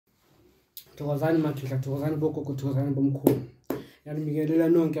thokozani makhehla, thokozani bogogo, thokozani bomkhulu. Yanibingelela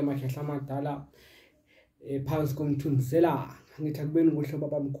nonke amakhehla amadala phansi komthunzela. Ngithi akubeni kuhle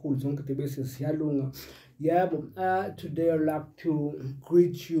babamkhulu zonke bese siyalunga. Yebo, today I'd like to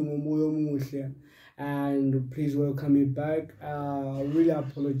greet you ngomoya omuhle and please welcome me back. I really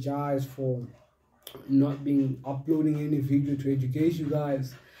apologize for not being uploading any video to educate you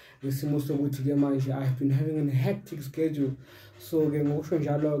guys. I've been having a hectic schedule, so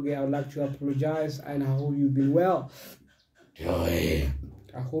I'd like to apologize, and I hope you've been well. I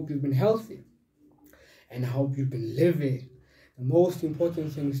hope you've been healthy, and I hope you've been living. The most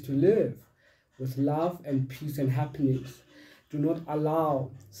important thing is to live with love and peace and happiness. Do not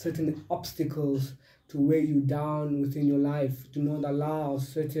allow certain obstacles to weigh you down within your life. Do not allow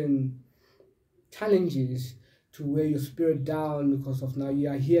certain challenges to weigh your spirit down, because of now you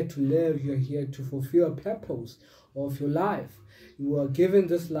are here to live, you are here to fulfill a purpose of your life. You are given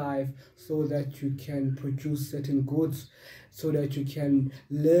this life so that you can produce certain goods, so that you can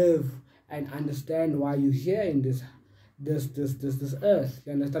live and understand why you're here in this earth.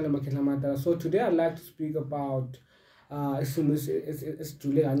 You understand? So today I'd like to speak about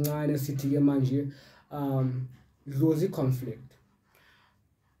dlozi conflict.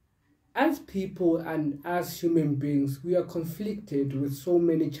 As people and as human beings, we are conflicted with so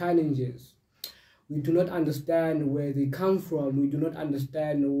many challenges. We do not understand where they come from. We do not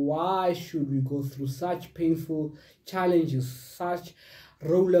understand why should we go through such painful challenges, such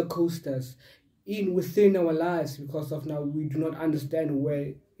roller coasters within our lives, because of now we do not understand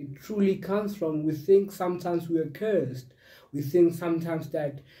where it truly comes from. We think sometimes we are cursed. We think sometimes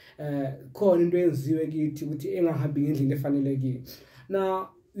that now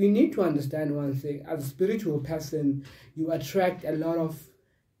we need to understand one thing. As a spiritual person, you attract a lot of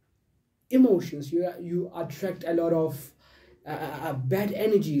emotions. You attract a lot of bad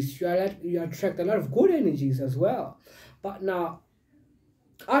energies. You attract a lot of good energies as well. But now,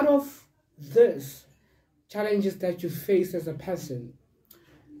 out of this challenges that you face as a person,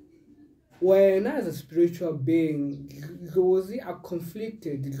 when as a spiritual being, those are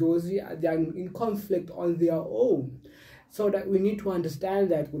conflicted, they are in conflict on their own. So that we need to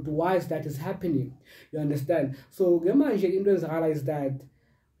understand that why is that is happening. You understand? So is that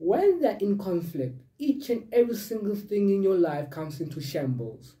when they're in conflict, each and every single thing in your life comes into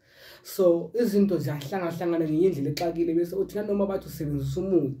shambles. So izinto ziyahlangana ngendlela exakile bese uthi noma bathi usebenzisa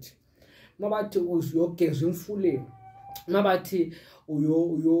umuthi, mabathi uyogeza umfuleni, mabathi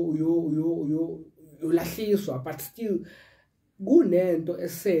uyolahliswa, but still kunento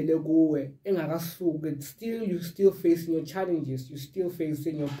esele kuwe engakasuki. Still you still facing your challenges, you still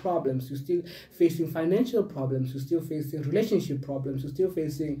facing your problems, you still facing financial problems, you still facing relationship problems, you still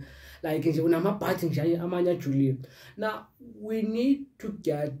facing like now we need to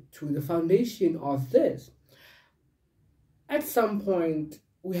get to the foundation of this. At some point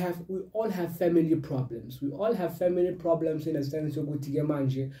we all have family problems. We all have family problems in a sense of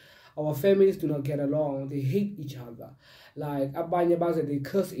our families do not get along, they hate each other. Like abanye baze they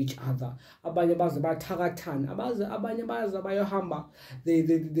curse each other, abanye baze bathakathana, abanye baze bayohamba, they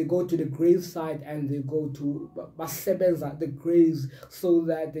go to the graveside and they go to basebenza the graves so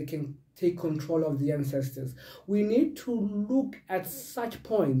that they can take control of the ancestors. We need to look at such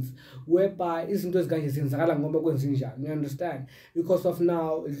points whereby izinto ezikanje zenzakala ngoba kwenzenjani. You understand? Because of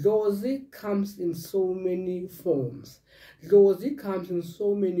now dlozi comes in so many forms. Dlozi comes in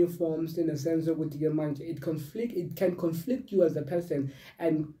so many forms, in a sense of it can conflict you as a person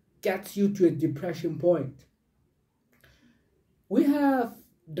and gets you to a depression point. We have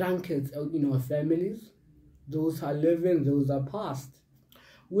drunkards in our families, those are living, those are past.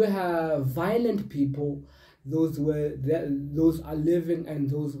 We have violent people, those are living and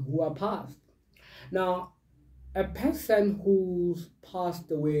those who are past. Now, a person who's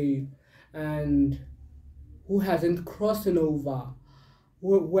passed away and who hasn't crossing over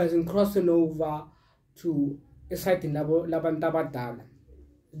to a certain level,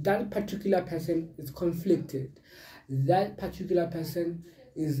 that particular person is conflicted. That particular person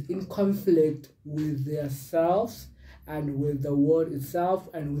is in conflict with themselves and with the world itself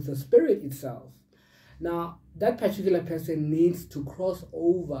and with the spirit itself. Now, that particular person needs to cross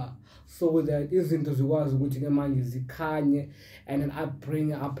over so that isn't as was and then I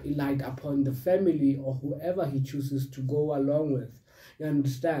bring up a light upon the family or whoever he chooses to go along with. You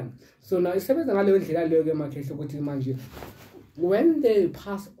understand? So now when they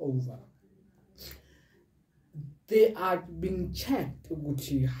pass over, they are being checked.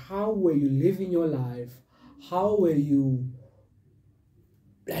 How were you living your life? How were you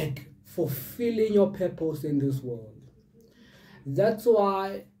fulfilling your purpose in this world? That's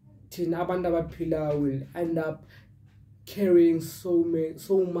why thina abantu abaphila will end up carrying so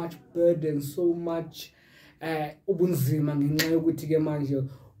much burden, so much ubunzima ngenxa yokuthi ke manje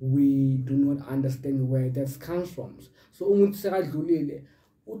we do not understand where that comes from. So umuntu sekadlulile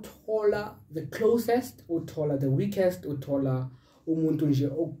uthola the closest, uthola the weakest, uthola umuntu nje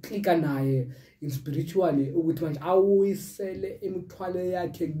oklika naye in spiritually ukuthi manje awuyisele imithwalo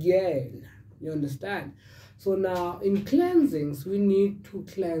yakhe kuyena. You understand? So now in cleansings we need to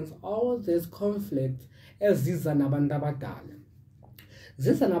cleanse all this conflict eziza nabantu abadala.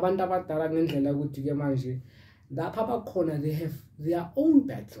 Ziza nabantu abadala ngendlela ukuthi ke manje lapha bakhona they have their own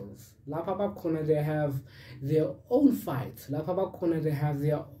battles. Lapha bakhona they have their own fights. Lapha bakhona they have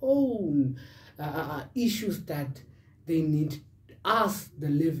their own issues that they need us, the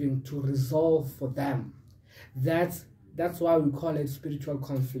living, to resolve for them. That's why we call it spiritual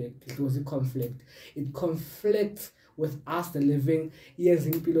conflict. It was a conflict. It conflicts with us, the living. Yes,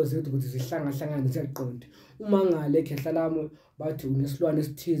 impilo zethu ukuthi zihlanga ziyaqonda. Uma ngale khehla lami bathi unesilwane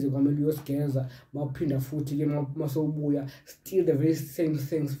esithize kwamele uyosigeza mawuphinda futhi ke masowubuya still the very same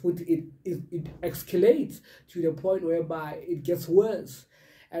things futhi it escalates to the point whereby it gets worse.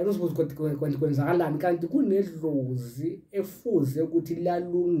 Ayinozibuza ukuthi kwenzakalani kanti kunedlozi efuze ukuthi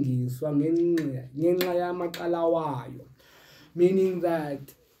lalungiswa ngenxa yamaqala wayo, meaning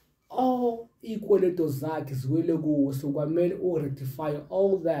that all ikweleto zakhe ziwele kuwo, so kwamele urectify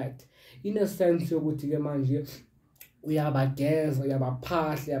all that in a sense yokuthi ke manje uyabageza,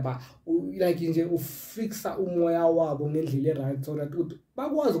 uyabaphahla, like nje ufixa umoya wabo ngendlela right so that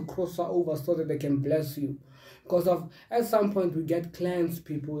bakwazi ucross over so that they can bless you. Because at some point we get cleansed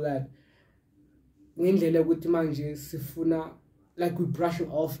people that ngendlela ukuthi manje sifuna, like we brush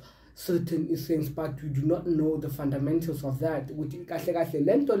off certain things but we do not know the fundamentals of that. Ukuthi kahle kahle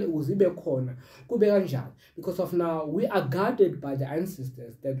lento le uzibe khona kube kanjani, because of now we are guarded by the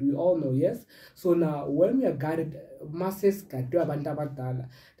ancestors that we all know. Yes, so now when we are guarded, masses gadwe abantu abadala,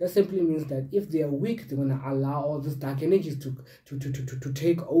 that simply means that if they are weak, they're gonna allow all these dark energies to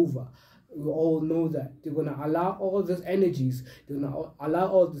take over. We all know that they're gonna allow all these energies, they're gonna allow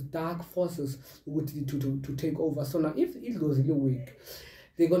all the dark forces to take over. So now if it goes really weak,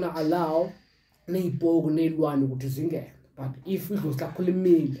 they're gonna allow neyibhogo neyilwane ukuthi zingene. But if it goes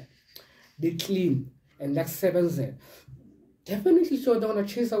kakhulu they clean and like seven, definitely sure they're gonna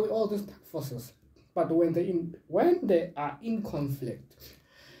chase away all these dark forces. But when they are in conflict,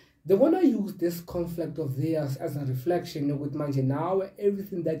 they want to use this conflict of theirs as a reflection with manje. Now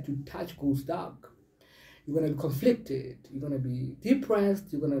everything that you touch goes dark. You're going to be conflicted. You're going to be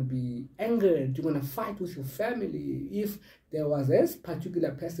depressed. You're going to be angered. You're going to fight with your family. If there was this particular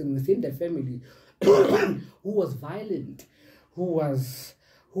person within the family who was violent, who was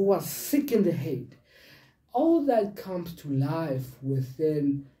sick in the head, all that comes to life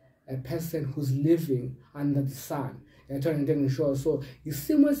within a person who's living under the sun. So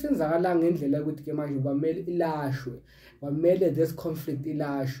isimo esenzakala ngendlela ukuthi ke manje kwamele ilashwe, kwamele this conflict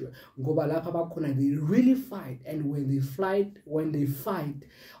ilashwe ngoba lapha bakhona they really fight, and when they fight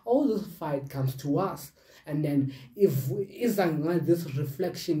all this fight comes to us. And then if izanga this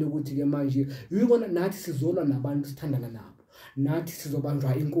reflection ukuthi ke manje we gonna nathi sizolwa nabantu sithandana nabo, nathi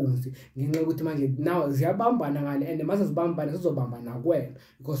sizobanjwa inkunzi ngenxa yokuthi manje now ziyabambana ngale, and mase zibambana sizobambana kwena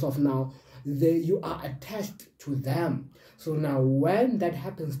because of now you are attached to them. So now when that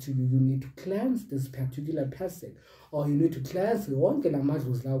happens to you, you need to cleanse this particular person, or you need to cleanse wonke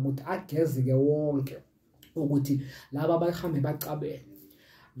lamadlozi lawo ukuthi agezeke wonke, ukuthi laba abahambe bacabene,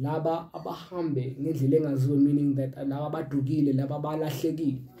 laba abahambe ngendlela engaziwe, meaning that laba abadukile, laba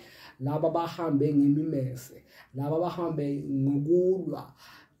abalahlekile, laba abahambe ngemimese, laba abahambe ngokulwa.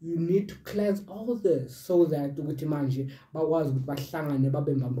 You need to cleanse all this so that ukuthi manje bakwazi ukuthi bahlangane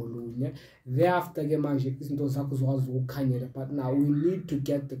babe mbambolunye. Thereafter ke manje izinto zakho zokwazi ukukhanyela. But now we need to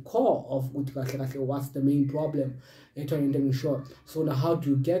get the core of ukuthi kahle kahle what's the main problem. So now how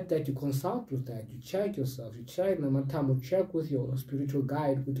do you get that? You consult with that. You check yourself. You check namathambo. Check with your spiritual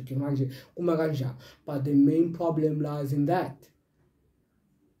guide ukuthi manje kuma kanjani. But the main problem lies in that.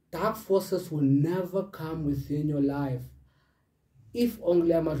 Dark forces will never come within your life if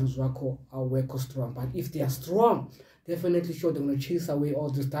only amadlozi wakho awekho strong. But if they are strong, definitely sure they're going to chase away all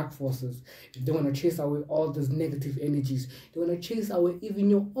these dark forces. If they're going to chase away all these negative energies, they're going to chase away even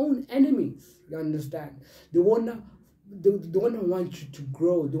your own enemies. You understand? They wanna want you to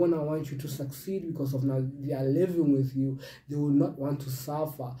grow. They wanna want you to succeed because of now they are living with you. They will not want to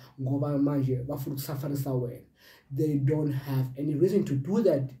suffer. They don't have any reason to do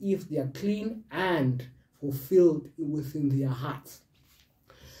that if they are clean and fulfilled within their hearts.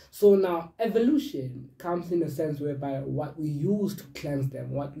 So now evolution comes in a sense whereby what we use to cleanse them,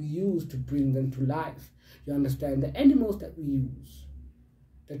 what we use to bring them to life. You understand? The animals that we use,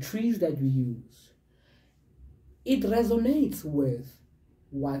 the trees that we use, it resonates with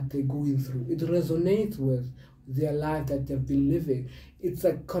what they're going through. It resonates with their life that they've been living. It's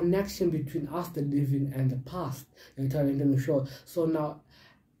a connection between us, the living, and the past. So now,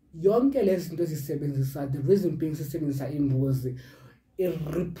 yonke lezinto ezisebenzisa, the reason being sisebenzisa imbuzi, it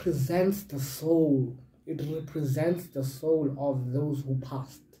represents the soul. It represents the soul of those who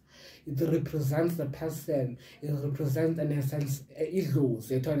passed. It represents the person. It represents, in a sense,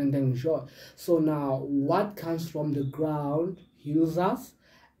 dlozi. So now, what comes from the ground heals us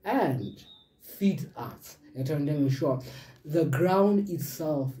and feeds us. The ground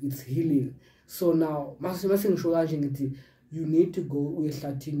itself is healing. So now, you need to go with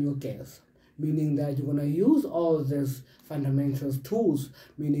your gas, meaning that you're going to use all these fundamental tools,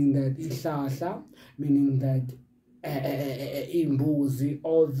 meaning that ihlahla, meaning that imbuzi,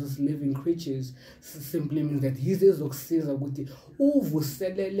 all these living creatures, simply means that he is oxiza ukuthi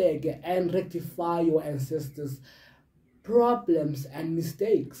uvuseleleke and rectify your ancestors' problems and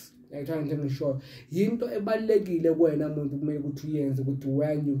mistakes. Like trying to make sure yinto ebalekile kuwena muntu kumele ukuthi uyenze ukuthi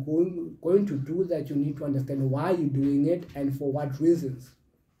when you're going to do that, you need to understand why you're doing it and for what reasons.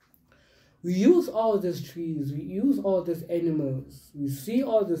 We use all these trees, we use all these animals, we see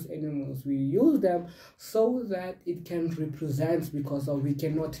all these animals, we use them so that it can represent, because we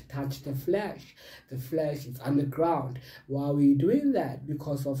cannot touch the flesh. The flesh is underground. Why are we doing that?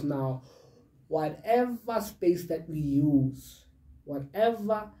 Because of now, whatever space that we use,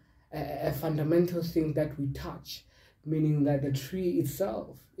 whatever a fundamental thing that we touch, meaning that the tree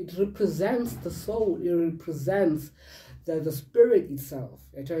itself, it represents the soul, it represents the spirit itself.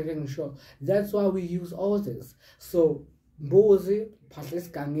 That's why we use all this. So mbuzi phahla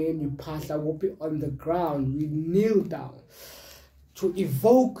esigangeni, phahla kuphi on the ground, we kneel down to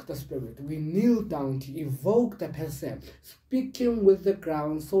evoke the spirit. We kneel down to evoke the person, speaking with the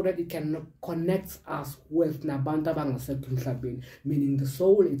ground so that it can connect us with nabantu abangasekho emhlabeni, meaning the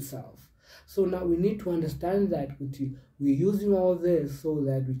soul itself. So now we need to understand that we're using all this so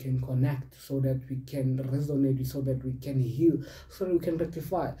that we can connect, so that we can resonate, so that we can heal, so that we can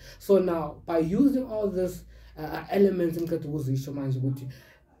rectify. So now, by using all these elements in Katubuzi,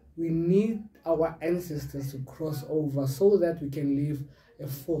 we need our ancestors to cross over so that we can live a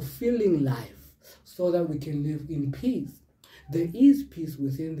fulfilling life, so that we can live in peace. There is peace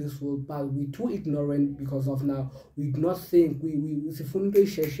within this world, but we're too ignorant because of now. We do not think. We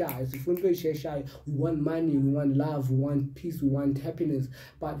want money, we want love, we want peace, we want happiness,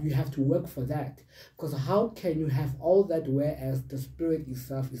 but you have to work for that. Because how can you have all that whereas the spirit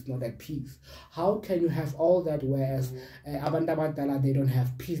itself is not at peace? How can you have all that whereas they don't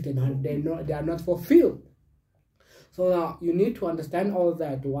have peace, they are not fulfilled? So now you need to understand all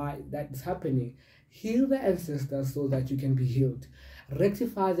that, why that is happening. Heal the ancestors so that you can be healed.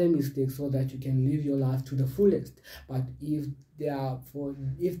 Rectify their mistakes so that you can live your life to the fullest. But if they are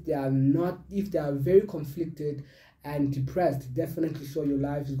very conflicted and depressed, definitely sure your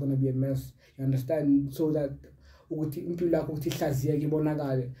life is going to be a mess. You understand? So that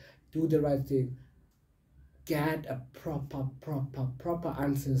do the right thing. Get a proper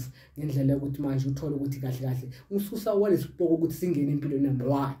answers ngendlela ukuthi manje uthole ukuthi kahle kahle ususa walesipoko ukuthi singene empilweni nami.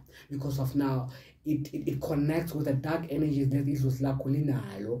 Why? Because of now it connects with the dark energies that idlozi lakho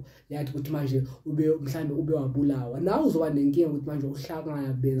linalo, yathi ukuthi manje mhlambe ube wabulawa. Now uzoba nenkinga ukuthi manje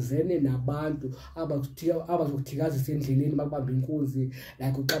uhlangabezene nabantu abazokuthikazisa endleleni bakubamba inkunzi,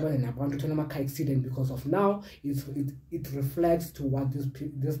 like uxabane nabantu uthola ama car accident, because of now it reflects to what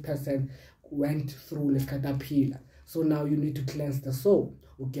this person went through lesikatapila. So now you need to cleanse the soul.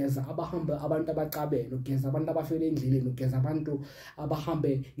 Ugeza abahambe abantu abacabene, ugeza abantu abafele endleleni, ugeza abantu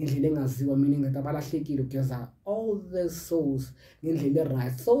abahambe ngendlela engaziwa, meaning that abalahlekile, ugeza all the souls ngendlela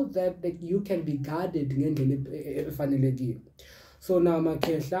right, so that you can be guarded ngendlela efanelekile. So now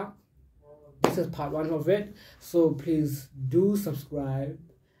makhehla, this is part 1 of it. So please do subscribe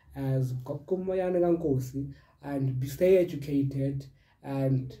as Moyane Nkosi and stay educated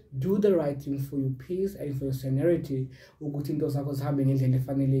and do the right thing for your peace and for your sanity.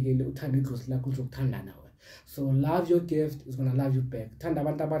 So love your gift is gonna love you back.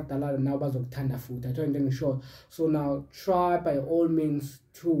 So now try by all means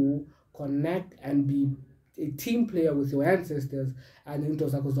to connect and be a team player with your ancestors, and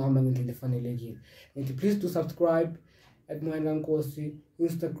please do subscribe at Moyane Nkosi,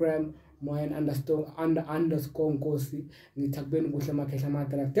 Instagram Moyane underscore Nkosi. Ngithi akubeni kuhle amakhehla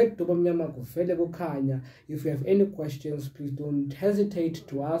amadala kude bomnyama kuvele kukhanya. If you have any questions, please don't hesitate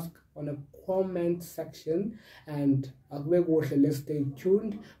to ask on a comment section, and akube kuhle. Let's stay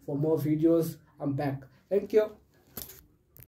tuned for more videos. I'm back. Thank you.